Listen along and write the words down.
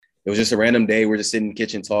it was just a random day. We're just sitting in the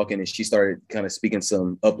kitchen talking, and she started kind of speaking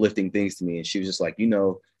some uplifting things to me. And she was just like,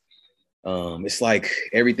 it's like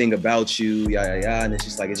everything about you, yeah. And it's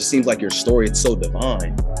just like, it just seems like your story, it's so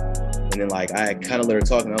divine. And then like I kind of let her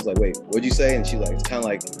talk, and I was like, wait, what'd you say? And she's like, it's kind of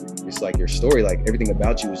like, it's like your story, like everything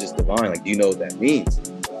about you is just divine. Like, do you know what that means?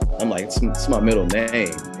 I'm like, it's my middle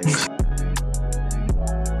name.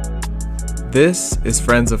 This is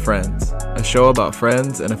Friends of Friends, a show about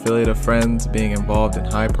friends and affiliate of friends being involved in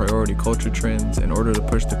high priority culture trends in order to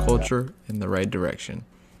push the culture in the right direction.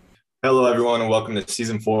 Hello, everyone, and welcome to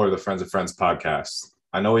Season 4 of the Friends of Friends podcast.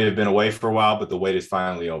 I know we have been away for a while, but the wait is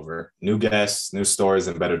finally over. New guests, new stories,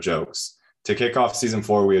 and better jokes. To kick off Season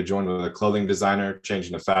 4, we are joined with a clothing designer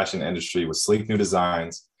changing the fashion industry with sleek new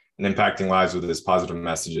designs and impacting lives with his positive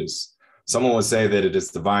messages. Someone would say that it is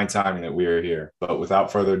divine timing that we are here, but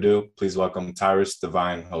without further ado, please welcome Tyrus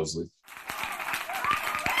Divine Hosley.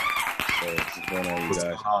 Hey, what's going on, you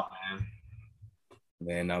guys?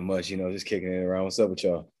 Man, not much, just kicking it around. What's up with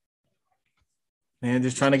y'all? Man,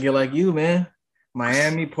 just trying to get like you, man.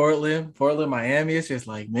 Miami, Portland, Miami. It's just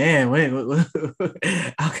like, man, wait,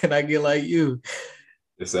 how can I get like you?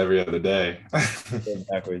 It's every other day.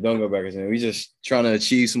 Don't go backwards, man. We just trying to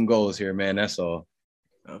achieve some goals here, man. That's all.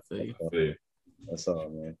 I feel you. That's all,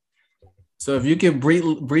 man. So if you could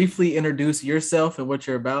briefly introduce yourself and what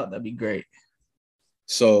you're about, that'd be great.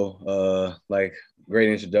 So,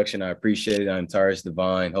 great introduction. I appreciate it. I'm Tyrus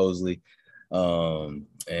Divine Hosley.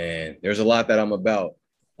 And there's a lot that I'm about.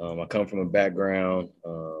 I come from a background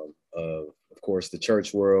of course, the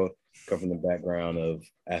church world. Come from the background of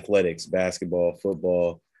athletics, basketball,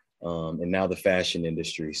 football, and now the fashion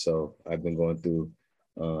industry. So I've been going through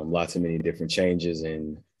lots of many different changes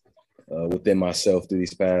and within myself through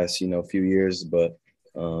these past, few years. But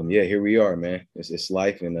here we are, man. It's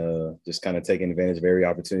life, and just kind of taking advantage of every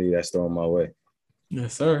opportunity that's thrown my way.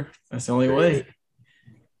 Yes, sir. That's the only way.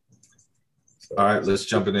 All right, let's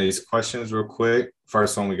jump into these questions real quick.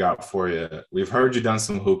 First one we got for you. We've heard you done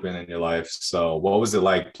some hooping in your life. So what was it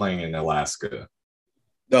like playing in Alaska?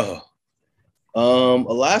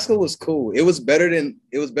 Alaska was cool. It was better than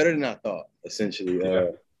I thought, essentially.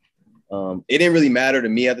 Yeah. It didn't really matter to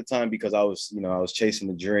me at the time because I was chasing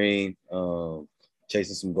the dream,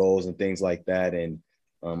 chasing some goals and things like that. And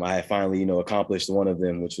I had finally, accomplished one of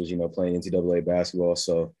them, which was, playing NCAA basketball.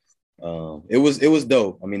 So it was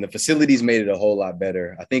dope. I mean, the facilities made it a whole lot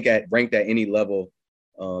better. I think ranked at any level,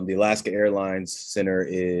 the Alaska Airlines Center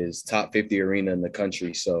is top 50 arena in the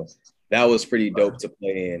country. So that was pretty dope to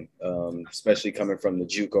play in, especially coming from the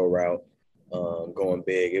JUCO route, going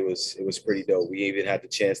big. It was pretty dope. We even had the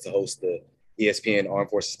chance to host the ESPN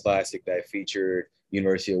Armed Forces Classic that featured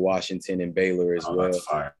University of Washington and Baylor as well.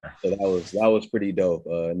 So that was pretty dope.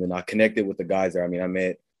 And then I connected with the guys there. I mean, I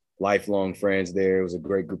met lifelong friends there. It was a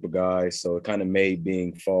great group of guys. So it kind of made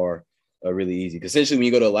being far really easy. Because essentially when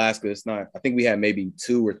you go to Alaska, it's not, I think we had maybe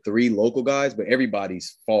 2 or 3 local guys, but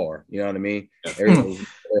everybody's far. You know what I mean? Everybody's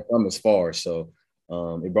from is far. So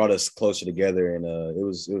it brought us closer together, and it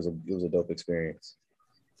was a dope experience.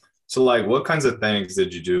 So what kinds of things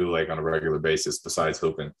did you do on a regular basis besides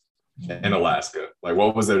hooping in Alaska?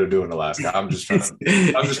 What was there to do in Alaska? I'm just trying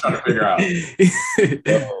to figure out.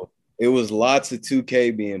 It was lots of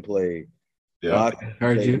 2K being played. Yeah,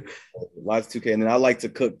 lots of 2K, and then I like to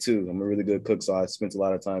cook too. I'm a really good cook, so I spent a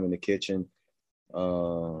lot of time in the kitchen.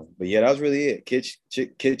 But yeah, that was really it.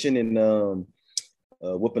 Kitchen and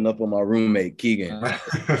whooping up on my roommate Keegan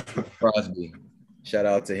Crosby. Shout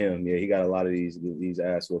out to him. Yeah, he got a lot of these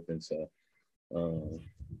ass whoopings. So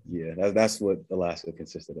that's what Alaska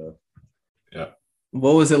consisted of. Yeah.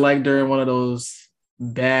 What was it like during one of those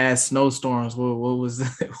bad snowstorms? What was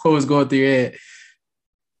going through your head?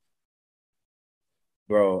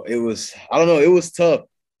 Bro, it was tough.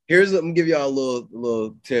 I'm gonna give y'all a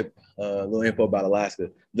little tip, a little info about Alaska.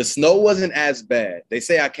 The snow wasn't as bad. They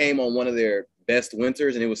say I came on one of their best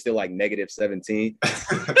winters and it was still like -17.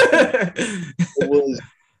 It was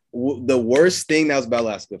the worst thing that was about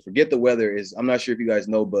Alaska. Forget the weather is, I'm not sure if you guys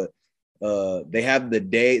know, but they have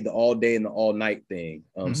the all day and the all night thing.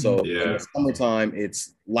 So in the summertime,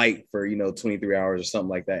 it's light for 23 hours or something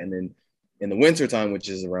like that, and then in the wintertime, which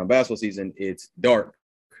is around basketball season, it's dark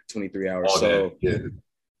 23 hours. So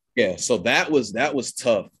that was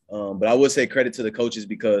tough. But I would say credit to the coaches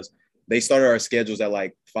because they started our schedules at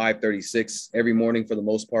like 5:36 every morning for the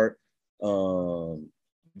most part.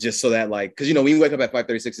 Just so that because when you wake up at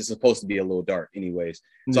 5:36, it's supposed to be a little dark anyways.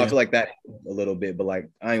 So I feel like that a little bit, but I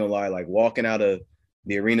ain't gonna lie, walking out of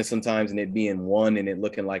the arena sometimes and it being 1 and it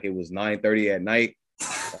looking like it was 9:30 at night,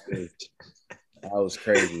 That was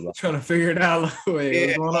crazy. Like, trying to figure it out. Like,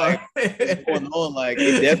 wait, what's going on? What's going on? Like,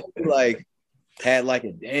 it definitely like had like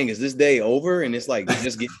a dang, is this day over? And it's like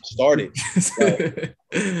just getting started. Like,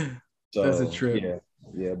 so that's a trip.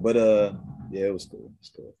 Yeah, but yeah, it was cool. It's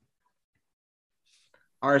cool.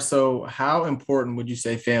 All right, so how important would you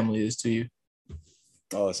say family is to you?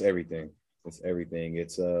 Oh, it's everything. It's everything.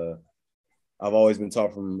 It's I've always been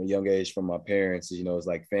taught from a young age from my parents, you know, it's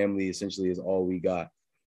like family essentially is all we got.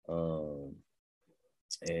 And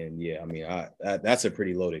yeah, I mean, that's a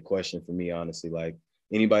pretty loaded question for me, honestly. Like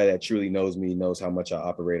anybody that truly knows me knows how much I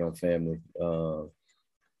operate on family. I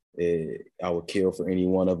would kill for any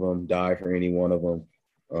one of them, die for any one of them.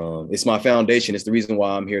 It's my foundation. It's the reason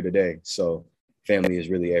why I'm here today. So family is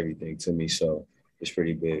really everything to me. So it's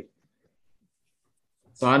pretty big.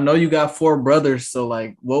 So I know you got 4 brothers. So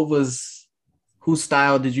like, whose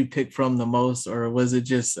style did you pick from the most, or was it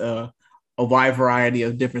just a wide variety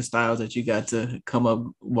of different styles that you got to come up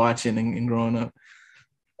watching and growing up?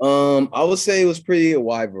 I would say it was pretty a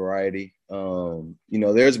wide variety. You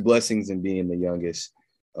know, there's blessings in being the youngest,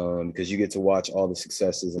 because you get to watch all the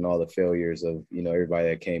successes and all the failures of, you know, everybody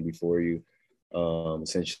that came before you,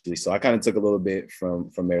 essentially. So I kind of took a little bit from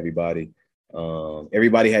everybody.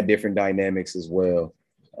 Everybody had different dynamics as well.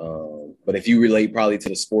 But if you relate probably to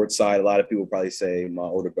the sports side, a lot of people probably say my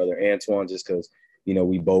older brother Antoine, just because, you know,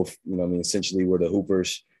 we both, you know, I mean, essentially we're the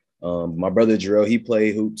hoopers. My brother Jarrell, he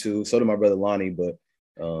played hoop too. So did my brother Lonnie, but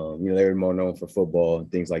you know, they were more known for football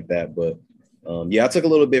and things like that. But yeah, I took a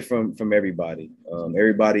little bit from everybody.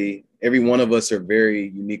 Every one of us are very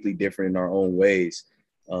uniquely different in our own ways.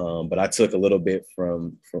 But I took a little bit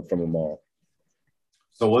from them all.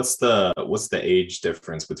 So what's the age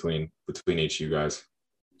difference between each of you guys?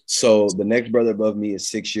 So the next brother above me is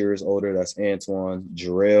 6 years older. That's Antoine.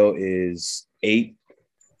 Jarrell is 8,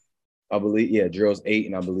 I believe. Yeah, Jarrell's 8,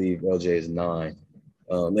 and I believe LJ is 9.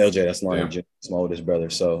 LJ, that's Lonnie, yeah. That's my oldest brother.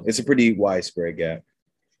 So it's a pretty widespread gap.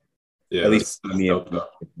 Yeah, at least me.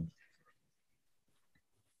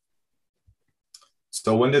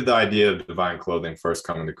 So when did the idea of Divine Clothing first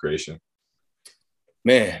come into creation?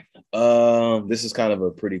 Man, this is kind of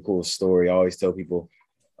a pretty cool story. I always tell people,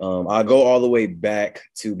 I go all the way back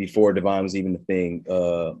to before Divine was even a thing.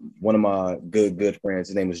 One of my good friends,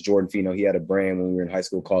 his name was Jordan Fino. He had a brand when we were in high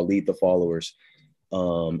school called Lead the Followers.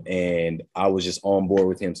 And I was just on board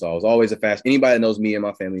with him. So I was always a fashion. Anybody that knows me and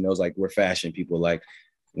my family knows like we're fashion people. Like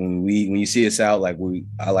when you see us out, like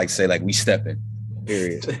I like to say like we stepping,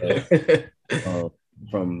 period.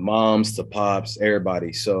 From moms to pops,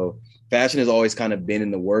 everybody. So fashion has always kind of been in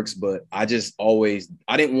the works, but I didn't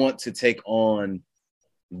want to take on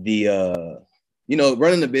the you know,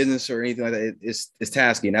 running the business or anything like that. It's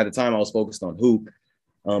tasky. And at the time I was focused on hoop.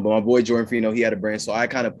 But my boy Jordan Fino, he had a brand. So I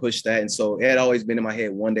kind of pushed that. And so it had always been in my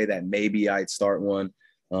head one day that maybe I'd start one,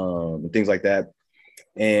 and things like that.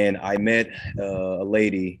 And I met a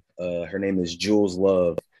lady, her name is Jules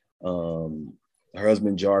Love. Her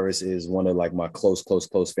husband Jarvis is one of like my close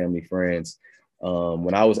family friends.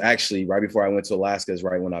 When I was actually right before I went to Alaska is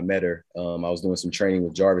right when I met her. I was doing some training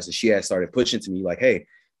with Jarvis, and she had started pushing to me like, hey,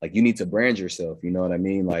 like you need to brand yourself. You know what I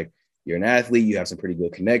mean? Like you're an athlete, you have some pretty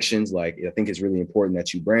good connections. Like I think it's really important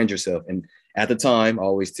that you brand yourself. And at the time, I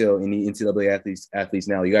always tell any NCAA athletes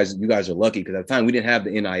now, you guys are lucky because at the time we didn't have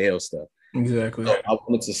the NIL stuff. Exactly. So I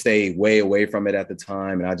wanted to stay way away from it at the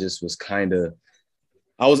time, and I just was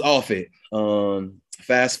I was off it.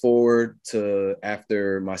 Fast forward to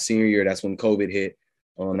after my senior year, that's when COVID hit.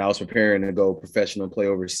 And I was preparing to go professional and play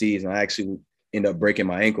overseas, and I actually ended up breaking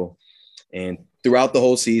my ankle. And throughout the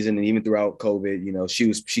whole season, and even throughout COVID, you know,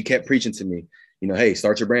 she kept preaching to me, you know, hey,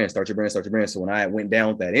 start your brand. So when I went down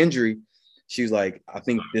with that injury, she was like, I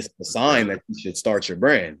think this is a sign that you should start your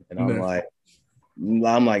brand. And I'm like,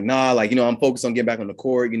 nah, like, you know, I'm focused on getting back on the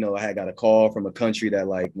court. You know, I had got a call from a country that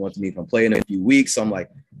like wants me to play in a few weeks. So I'm like,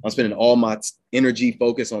 I'm spending all my energy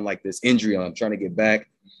focused on like this injury. I'm trying to get back.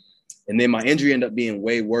 And then my injury ended up being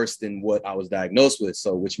way worse than what I was diagnosed with.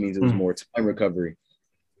 So, which means it was more time recovery.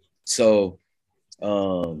 So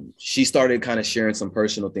she started kind of sharing some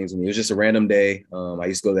personal things with me. It was just a random day. I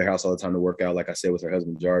used to go to their house all the time to work out, like I said, with her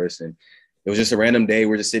husband, Jarvis. And it was just a random day.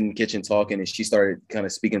 We're just sitting in the kitchen talking, and she started kind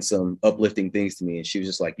of speaking some uplifting things to me. And she was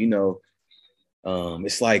just like, you know,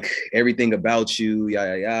 it's like everything about you,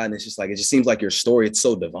 yeah. And it's just like, it just seems like your story, it's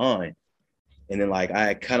so divine. And then like,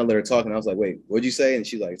 I kind of let her talk, and I was like, wait, what'd you say? And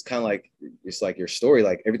she's like, it's like your story,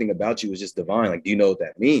 like everything about you is just divine. Like, do you know what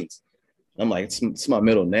that means? I'm like, it's my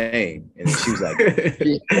middle name. And she was like,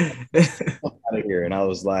 out of here. And I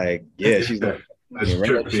was like, yeah. She's like,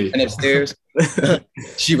 ran upstairs.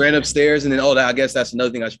 She ran upstairs, and then I guess that's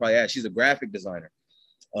another thing I should probably add. She's a graphic designer.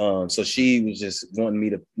 So she was just wanting me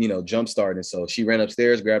to, jumpstart. And so she ran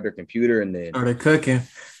upstairs, grabbed her computer, and then started cooking.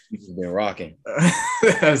 she's been rocking.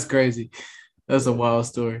 That's crazy. That's a wild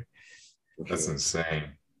story. That's insane.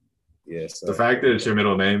 Yeah. So. The fact that it's your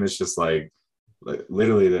middle name is just like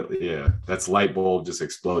literally that's light bulb just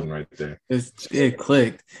exploding right there. It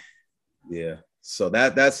clicked. Yeah. So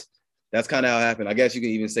that's kind of how it happened. I guess you can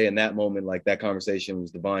even say in that moment, like that conversation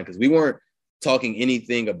was divine because we weren't talking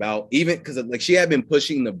anything about even because like she had been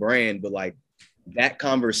pushing the brand, but like that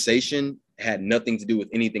conversation had nothing to do with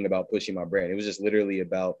anything about pushing my brand. It was just literally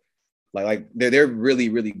about like they're really,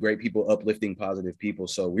 really great people, uplifting, positive people.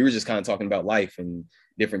 So we were just kind of talking about life and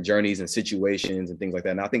different journeys and situations and things like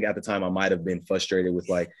that. And I think at the time I might have been frustrated with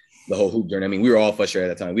like the whole hoop journey. I mean, we were all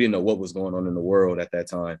frustrated at that time. We didn't know what was going on in the world at that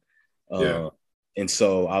time. And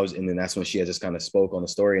so and then that's when she had just kind of spoke on the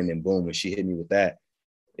story. And then boom, when she hit me with that,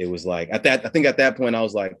 it was like I think at that point I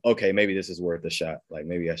was like, okay, maybe this is worth a shot. Like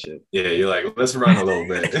maybe I should. Yeah, you're like, let's run a little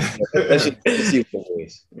bit. let's see what it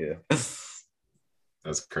is. Yeah.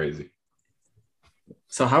 That's crazy.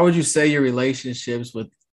 So how would you say your relationships with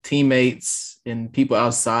teammates and people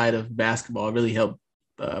outside of basketball really help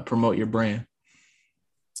promote your brand?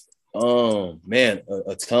 Man,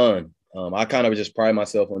 a ton. I kind of just pride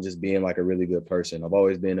myself on just being like a really good person. I've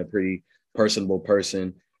always been a pretty personable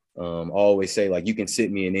person. I always say like you can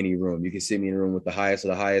sit me in any room. You can sit me in a room with the highest of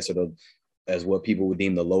the highest or as what people would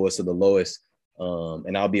deem the lowest of the lowest.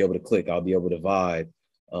 And I'll be able to click. I'll be able to vibe.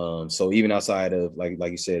 So even outside of like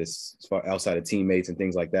you said, as far outside of teammates and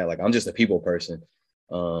things like that, like I'm just a people person.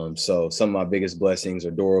 So some of my biggest blessings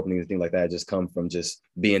or door openings and things like that just come from just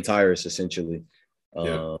being tireless, essentially.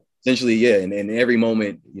 Essentially, yeah. And every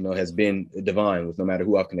moment, has been divine with no matter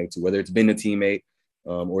who I've connected to, whether it's been a teammate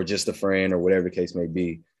or just a friend or whatever the case may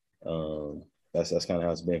be. That's kind of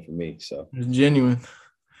how it's been for me. So it's genuine.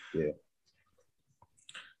 Yeah.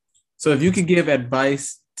 So if you could give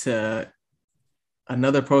advice to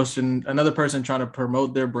another person trying to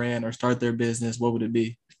promote their brand or start their business, what would it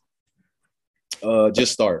be?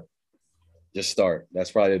 Just start. That's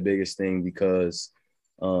probably the biggest thing because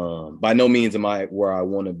by no means am I where I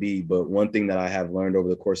want to be. But one thing that I have learned over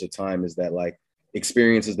the course of time is that like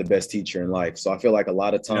experience is the best teacher in life. So I feel like a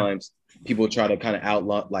lot of times people try to kind of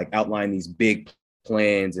outline these big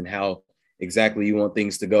plans and how exactly you want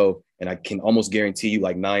things to go. And I can almost guarantee you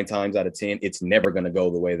like 9 times out of 10, it's never going to go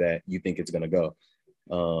the way that you think it's going to go.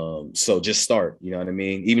 So just start, you know what I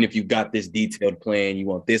mean? Even if you've got this detailed plan, you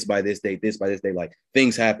want this by this date, like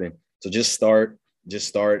things happen. So just start.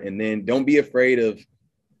 And then don't be afraid of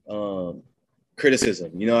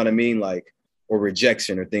criticism, you know what I mean? Like, or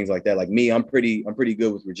rejection or things like that. Like me, I'm pretty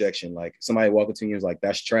good with rejection. Like somebody walking to me is like,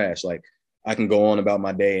 that's trash. Like I can go on about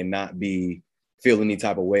my day and not feel any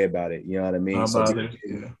type of way about it. You know what I mean?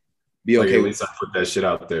 Be okay. Like at least I put that shit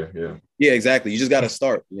out there. Yeah. Yeah, exactly. You just got to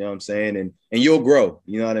start, you know what I'm saying? And you'll grow,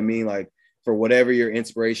 you know what I mean? Like for whatever your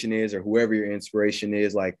inspiration is or whoever your inspiration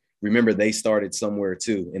is, like, remember they started somewhere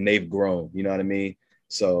too and they've grown, you know what I mean?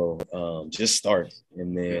 So just start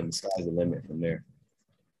and then the sky's the limit from there.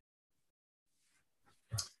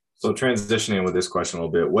 So transitioning with this question a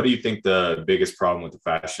little bit, what do you think the biggest problem with the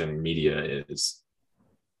fashion media is?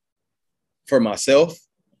 For myself?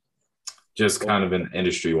 Just kind of an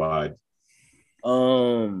industry wide.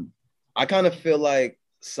 I kind of feel like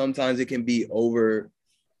sometimes it can be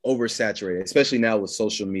oversaturated, especially now with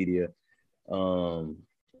social media. And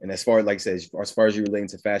as far as, like I said, as far as you relating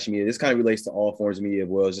to fashion media, this kind of relates to all forms of media as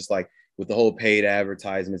well. It's just like with the whole paid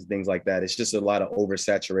advertisements and things like that, it's just a lot of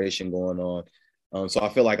oversaturation going on. So I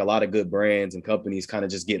feel like a lot of good brands and companies kind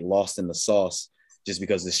of just get lost in the sauce just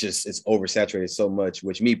because it's oversaturated so much,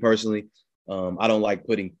 which me personally, I don't like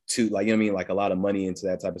putting like a lot of money into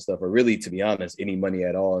that type of stuff, or really, to be honest, any money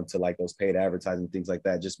at all into like those paid advertising, things like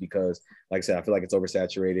that, just because, like I said, I feel like it's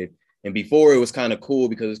oversaturated. And before it was kind of cool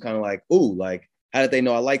because it's kind of like, ooh, like, how did they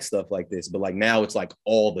know I like stuff like this? But like now it's like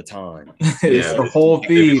all the time. It's the whole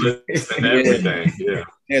feed. Everything.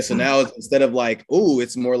 Yeah. So now instead of like, ooh,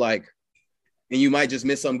 it's more like, and you might just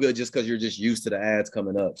miss something good just because you're just used to the ads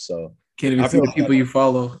coming up. So can't even see the people you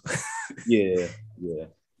follow. Yeah.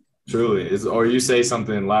 Truly. Or you say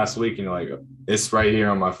something last week and you're like, it's right here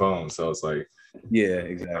on my phone. So it's like, yeah,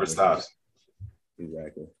 exactly. Never stops.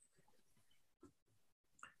 Exactly.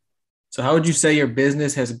 So how would you say your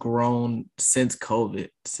business has grown since COVID?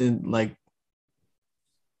 Since like,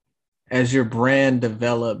 as your brand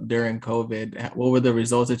developed during COVID, what were the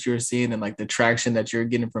results that you were seeing and like the traction that you're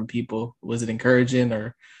getting from people? Was it encouraging,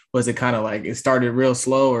 or was it kind of like it started real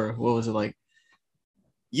slow, or what was it like?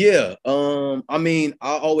 Yeah. I mean,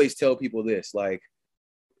 I always tell people this, like,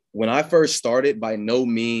 when I first started, by no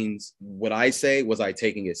means what I say was I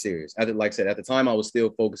taking it serious. Like I said, at the time, I was still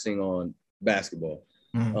focusing on basketball.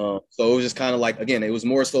 So it was just kind of like, again, it was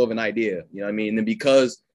more so of an idea, you know what I mean? And then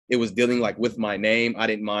because it was dealing like with my name, I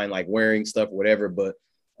didn't mind like wearing stuff, or whatever. But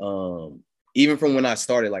even from when I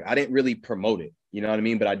started, like I didn't really promote it, you know what I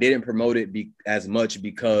mean? But I didn't promote it as much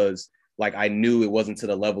because like I knew it wasn't to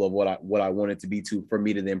the level of what I wanted to be to for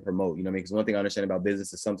me to then promote, you know what I mean? Because one thing I understand about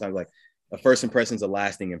business is sometimes like a first impression is a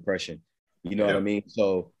lasting impression, you know what I mean?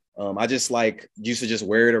 So I just like used to just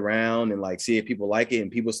wear it around and like see if people like it,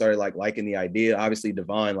 and people started like liking the idea. Obviously,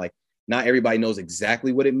 Divine, like not everybody knows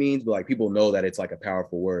exactly what it means, but like people know that it's like a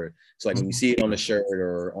powerful word. So like when you see it on a shirt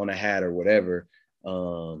or on a hat or whatever,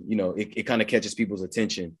 you know, it kind of catches people's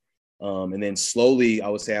attention. And then slowly, I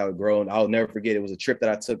would say I would grow. And I'll never forget, it was a trip that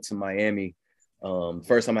I took to Miami.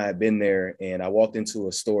 First time I had been there, and I walked into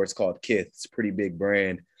a store. It's called Kith. It's a pretty big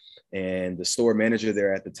brand. And the store manager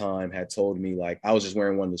there at the time had told me, like, I was just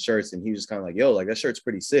wearing one of the shirts, and he was just kind of like, yo, like that shirt's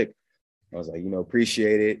pretty sick. I was like, you know,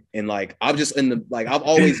 appreciate it. And like, I'm just in the, like, I've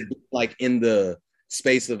always been like in the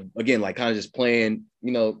space of, again, like kind of just playing,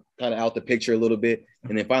 you know, kind of out the picture a little bit.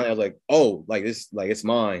 And then finally I was like, oh, like this, like it's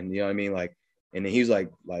mine. You know what I mean? Like, and then he was like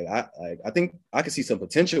I think I could see some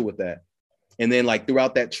potential with that. And then like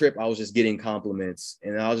throughout that trip, I was just getting compliments,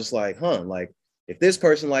 and I was just like, like if this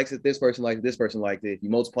person likes it, this person likes it, this person liked it, if you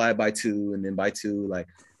multiply it by 2 and then by 2, like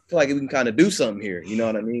I feel like we can kind of do something here. You know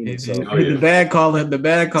what I mean? So the bad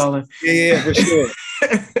calling. Yeah, for sure.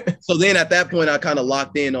 So then at that point, I kind of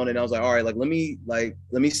locked in on it. I was like, all right, like let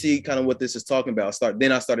me see kind of what this is talking about.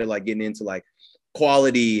 I started like getting into like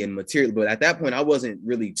quality and material. But at that point, I wasn't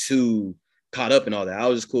really too caught up in all that. I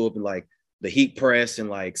was just cool up in like the heat press and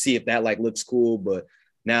like see if that like looks cool. But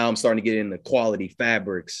now I'm starting to get into quality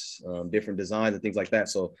fabrics, different designs and things like that.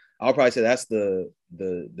 So I'll probably say that's the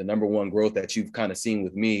number one growth that you've kind of seen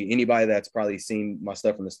with me. Anybody that's probably seen my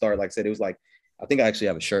stuff from the start, like I said, it was like, I think I actually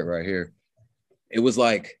have a shirt right here. It was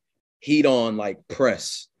like heat on like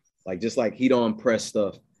press, like just like heat on press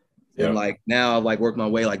stuff. Yep. And like now I've like worked my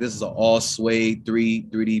way, like this is an all suede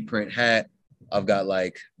 3D print hat. I've got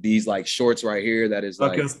like these like shorts right here that is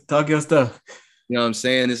talk your stuff. You know what I'm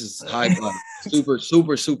saying? This is high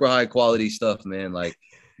super high quality stuff, man. Like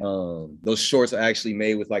those shorts are actually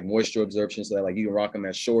made with like moisture absorption, so that like you can rock them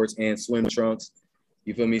as shorts and swim trunks.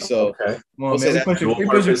 You feel me? So okay. Come on, man. We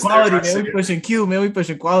pushing quality, man. We pushing Q, man. We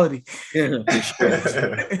pushing quality. Yeah,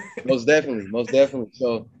 sure. most definitely.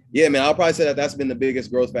 So yeah, man, I'll probably say that that's been the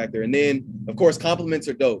biggest growth factor. And then of course, compliments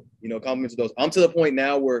are dope. You know, compliments are dope. I'm to the point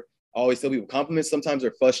now where I always tell people compliments sometimes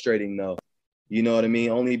are frustrating though. You know what I mean?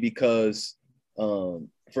 Only because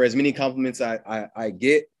for as many compliments I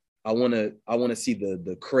get, I want to see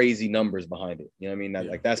the crazy numbers behind it. You know what I mean?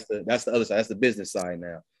 Like that's the other side. That's the business side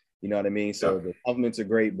now. You know what I mean? So the compliments are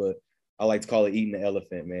great, but I like to call it eating the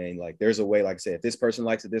elephant, man. Like there's a way, like I said, if this person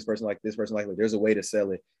likes it, this person likes it, this person likes it, there's a way to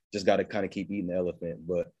sell it. Just got to kind of keep eating the elephant.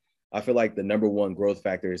 But I feel like the number one growth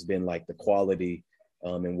factor has been like the quality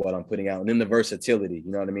and what I'm putting out. And then the versatility,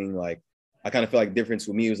 you know what I mean? Like I kind of feel like the difference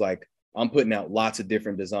with me was like, I'm putting out lots of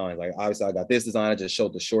different designs. Like obviously I got this design. I just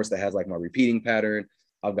showed the shorts that has like my repeating pattern.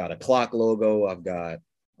 I've got a clock logo. I've got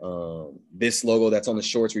this logo that's on the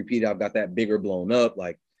shorts repeated. I've got that bigger blown up.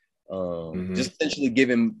 Like just essentially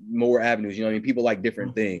giving more avenues. You know what I mean? People like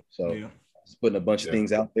different things. So just putting a bunch of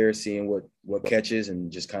things out there, seeing what catches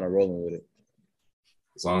and just kind of rolling with it.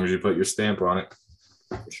 As long as you put your stamp on it.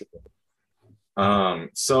 For sure.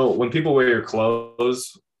 So when people wear your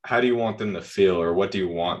clothes, how do you want them to feel, or what do you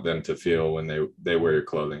want them to feel when they wear your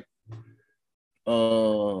clothing?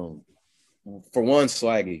 For one,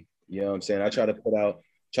 swaggy. You know what I'm saying? I try to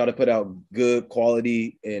put out good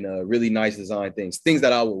quality and really nice design things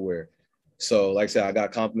that I would wear. So like I said, I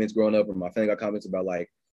got compliments growing up, and my family got compliments about like,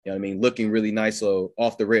 you know what I mean, looking really nice. So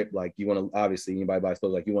off the rip, like you want to, obviously anybody buys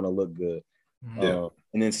clothes, like you want to look good.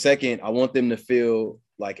 And then second, I want them to feel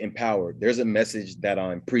like empowered. There's a message that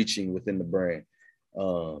I'm preaching within the brand.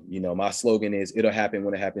 You know, my slogan is it'll happen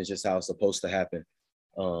when it happens, just how it's supposed to happen.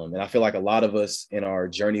 And I feel like a lot of us in our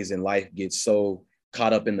journeys in life get so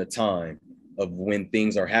caught up in the time of when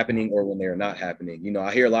things are happening or when they're not happening. You know,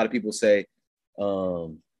 I hear a lot of people say,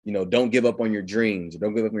 you know, don't give up on your dreams, or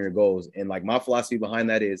don't give up on your goals. And like my philosophy behind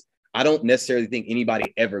that is I don't necessarily think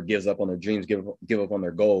anybody ever gives up on their dreams, give up on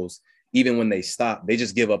their goals. Even when they stop, they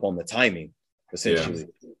just give up on the timing, essentially.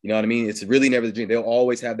 You know what I mean? It's really never the dream. They'll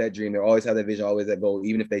always have that dream. They'll always have that vision, always that goal,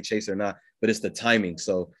 even if they chase it or not, but it's the timing.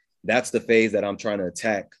 So that's the phase that I'm trying to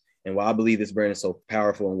attack. And why I believe this brand is so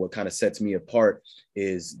powerful and what kind of sets me apart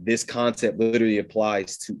is this concept literally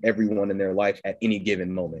applies to everyone in their life at any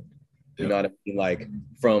given moment. You know what I mean? Like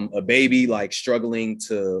from a baby, like struggling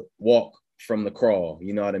to walk from the crawl,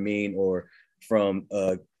 you know what I mean? Or from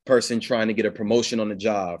a person trying to get a promotion on the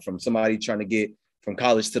job, from somebody trying to get from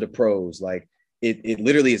college to the pros. Like it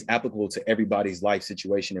literally is applicable to everybody's life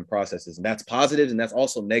situation and processes. And that's positives and that's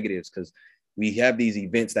also negatives, because we have these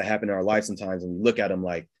events that happen in our life sometimes and we look at them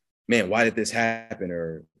like, man, why did this happen?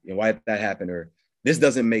 Or why did that happen? Or this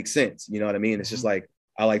doesn't make sense. You know what I mean? It's just like,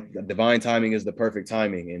 I like divine timing is the perfect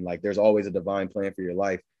timing. And like, there's always a divine plan for your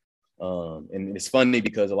life. And it's funny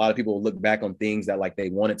because a lot of people will look back on things that like they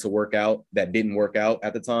wanted to work out that didn't work out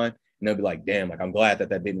at the time. And they'll be like, damn, like, I'm glad that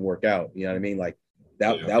didn't work out. You know what I mean? Like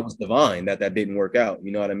that was divine that didn't work out.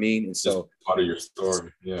 You know what I mean? And so just part of your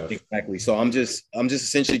story. Yeah, exactly. So I'm just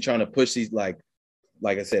essentially trying to push these, like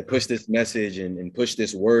I said, push this message and push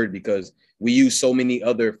this word, because we use so many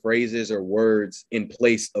other phrases or words in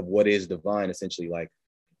place of what is divine, essentially. Like,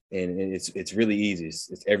 and it's really easy.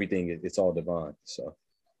 It's everything. It's all divine. So.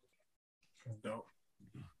 Dope.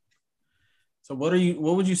 So what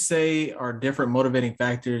would you say are different motivating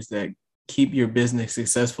factors that keep your business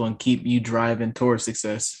successful and keep you driving towards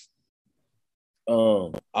success?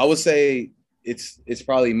 I would say it's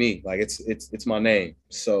probably me. Like it's my name.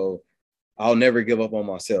 So I'll never give up on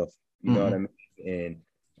myself. You know what I mean?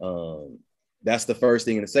 And that's the first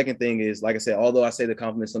thing. And the second thing is, like I said, although I say the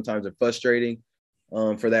compliments sometimes are frustrating,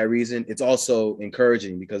 for that reason, it's also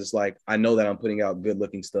encouraging, because it's like, I know that I'm putting out good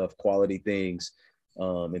looking stuff, quality things,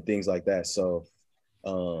 and things like that. So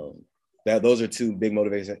those are two big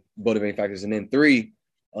motivating factors. And then three,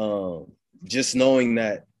 just knowing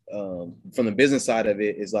that from the business side of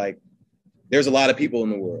it is like, there's a lot of people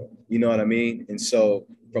in the world, you know what I mean? And so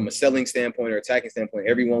from a selling standpoint or attacking standpoint,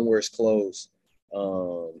 everyone wears clothes,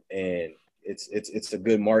 and it's a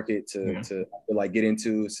good market to like get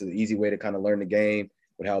into. It's an easy way to kind of learn the game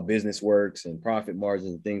with how business works and profit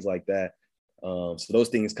margins and things like that. So those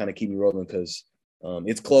things kind of keep me rolling, because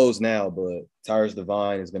it's clothes now, but Tires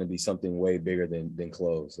Divine is going to be something way bigger than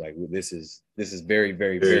clothes. Like this is very,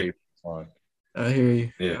 very, very fun. I hear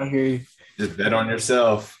you. Yeah. I hear you. Just bet on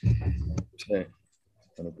yourself.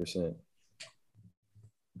 100%.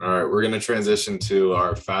 All right, we're going to transition to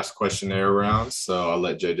our fast questionnaire round. So I'll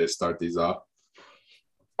let JJ start these off.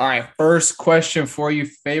 All right, first question for you.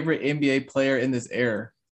 Favorite NBA player in this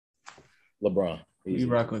era? LeBron. You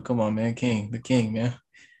rock with, come on, man. The king, man.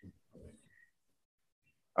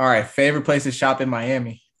 All right, favorite place to shop in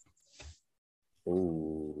Miami?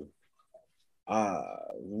 Ooh.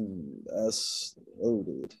 That's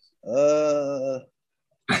loaded.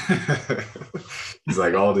 He's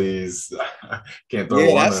like, all these, can't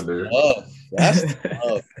throw one under. That's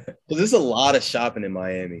tough. Because there's a lot of shopping in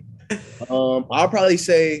Miami. I'll probably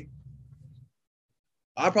say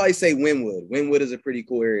Wynwood. Wynwood is a pretty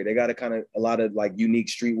cool area. They got a lot of like unique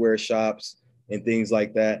streetwear shops and things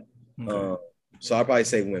like that. Okay. So I'll probably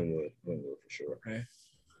say Wynwood for sure. Okay.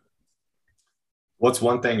 What's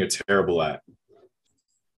one thing you're terrible at?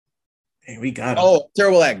 Hey, we got it. Oh,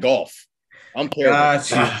 terrible at golf. I'm terrible.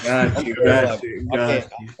 Got you. I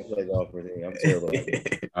can't play golf for me. I'm terrible at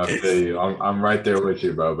it. I'll tell you, I'm right there with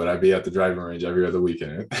you, bro. But I be at the driving range every other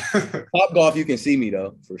weekend. Top golf, you can see me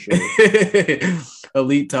though, for sure.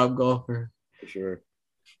 Elite top golfer. For sure.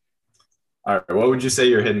 All right. What would you say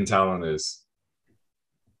your hidden talent is?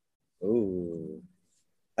 Ooh.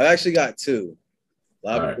 I've actually got two. A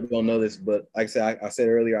lot of people don't know this, but like I said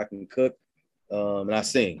earlier, I can cook, and I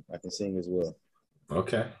sing. I can sing as well.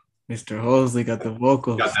 Okay. Mr. Hosley got the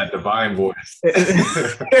vocals. Got that divine voice.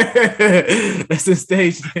 That's the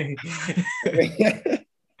stage name.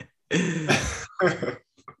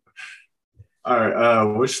 All right.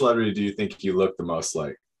 Which celebrity do you think you look the most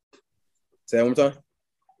like? Say that one more time.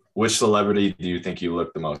 Which celebrity do you think you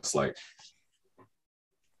look the most like?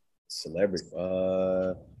 Celebrity.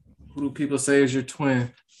 Who do people say is your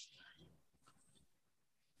twin?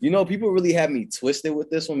 You know, people really have me twisted with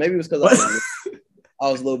this one. Maybe it was because I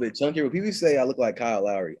was a little bit chunkier, but people say I look like Kyle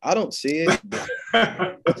Lowry. I don't see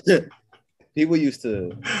it. People used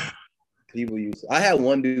to. I had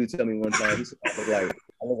one dude tell me one time, he said I look like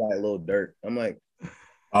a little dirt. I'm like,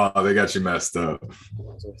 oh, they got you messed up.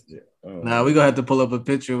 Nah, we're gonna have to pull up a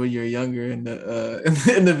picture when you're younger in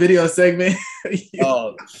the video segment.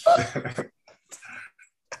 Oh,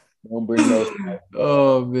 don't bring those.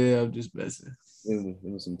 Oh man, I'm just messing. It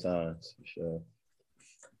was some times for sure.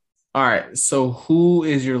 All right, so who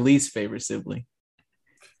is your least favorite sibling?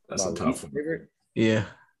 That's a tough one. Favorite? Yeah.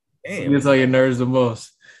 Damn. Gets on your nerves the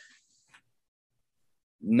most.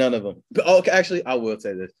 None of them. Okay, actually, I will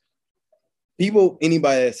say this.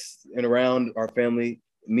 Anybody that's in around our family,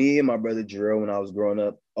 me and my brother Jarrell, when I was growing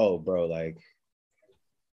up, oh, bro, like,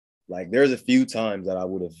 Like there's a few times that I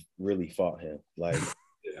would have really fought him. Like,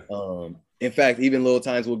 in fact, even little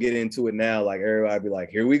times we'll get into it now. Like everybody be like,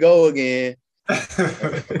 "Here we go again."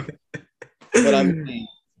 But I mean,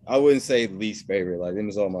 I wouldn't say least favorite. Like them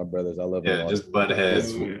is all my brothers. I love them. Yeah, just butt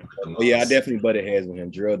heads. But yeah, I definitely butted heads with him.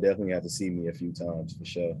 Drill definitely had to see me a few times for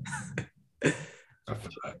sure.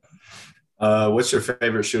 What's your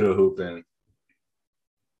favorite shooter hooping?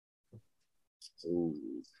 Ooh.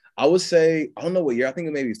 I would say, I don't know what year. I think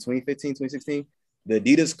it maybe was 2015, 2016. The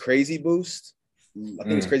Adidas Crazy Boost. I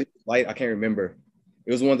think it's Crazy Light. I can't remember.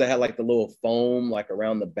 It was one that had like the little foam like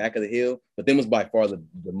around the back of the heel. But them was by far the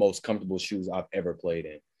most comfortable shoes I've ever played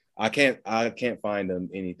in. I can't find them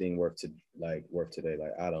anything worth today. Like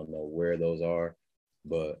I don't know where those are,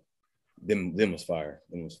 but them was fire.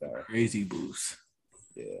 Them was fire. Crazy Boost.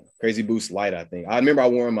 Yeah, Crazy Boost Light. I think I remember I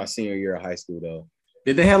wore them my senior year of high school though.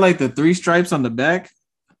 Did they have like the 3 stripes on the back?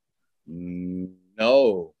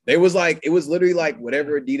 No, it was literally like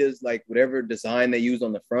whatever Adidas, like whatever design they used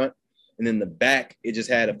on the front, and then the back it just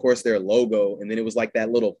had, of course, their logo, and then it was like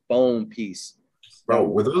that little foam piece. Bro,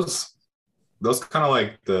 were those kind of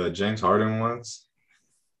like the James Harden ones?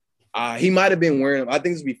 He might have been wearing them. I think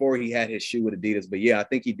it was before he had his shoe with Adidas, but yeah, I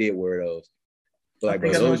think he did wear those. But like,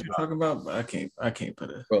 I know what you're talking about, but I can't put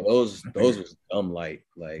it. Bro, those was dumb light.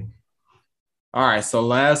 Like, all right. So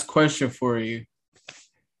last question for you: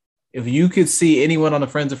 if you could see anyone on the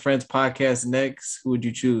Friends of Friends podcast next, who would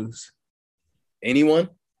you choose? Anyone?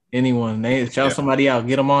 Shout somebody out.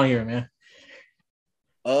 Get them on here, man.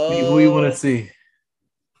 Who you want to see?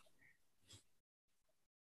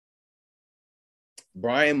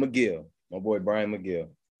 Brian McGill, my boy Brian McGill.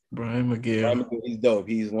 He's dope.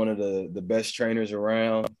 He's one of the best trainers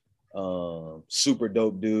around. Super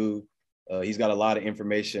dope dude. He's got a lot of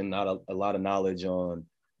information, not a lot of knowledge on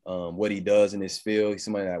what he does in his field. He's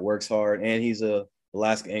somebody that works hard, and he's a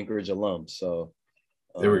Alaska Anchorage alum. So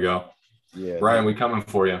there we go. Yeah, Brian, we coming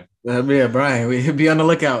for you. Yeah, Brian, we be on the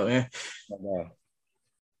lookout, man.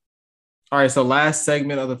 All right, so last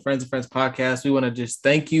segment of the Friends of Friends podcast, we want to just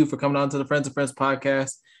thank you for coming on to the Friends of Friends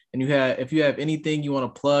podcast. And if you have anything you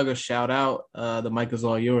want to plug or shout out, the mic is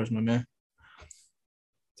all yours, my man.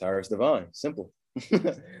 Tyrus Divine, simple.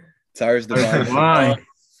 Tyrus Divine.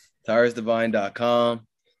 TyrusDivine.com.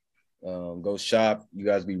 Go shop. You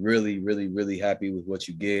guys be really, really, really happy with what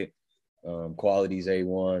you get. Quality's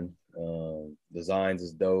A1. Designs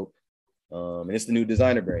is dope. And it's the new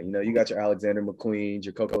designer brand. You know, you got your Alexander McQueen's,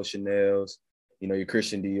 your Coco Chanel's, you know, your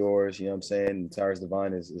Christian Dior's, you know what I'm saying? And Tyrus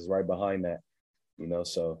Divine is right behind that, you know,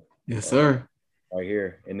 so. Yes, sir. Right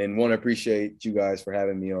here. And then want to appreciate you guys for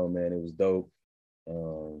having me on, man. It was dope.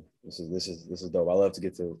 This is dope. I love to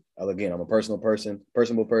get to, again, I'm a personable person,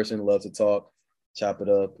 love to talk, chop it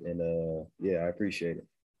up. And yeah, I appreciate it.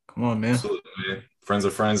 Come on, man. Absolutely, man. Friends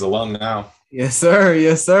of Friends alum now. Yes, sir.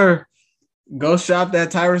 Yes, sir. Go shop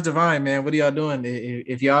that Tyrus Divine, man. What are y'all doing?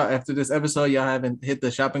 If y'all, after this episode, y'all haven't hit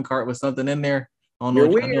the shopping cart with something in there, I don't know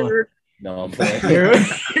what y'all doing. No, I'm playing.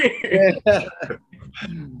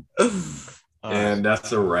 And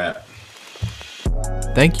that's a wrap.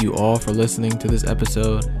 Thank you all for listening to this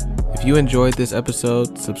episode. If you enjoyed this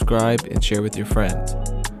episode, subscribe and share with your friends.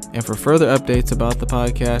 And for further updates about the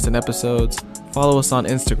podcast and episodes, follow us on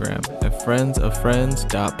Instagram at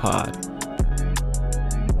friendsofriends.pod.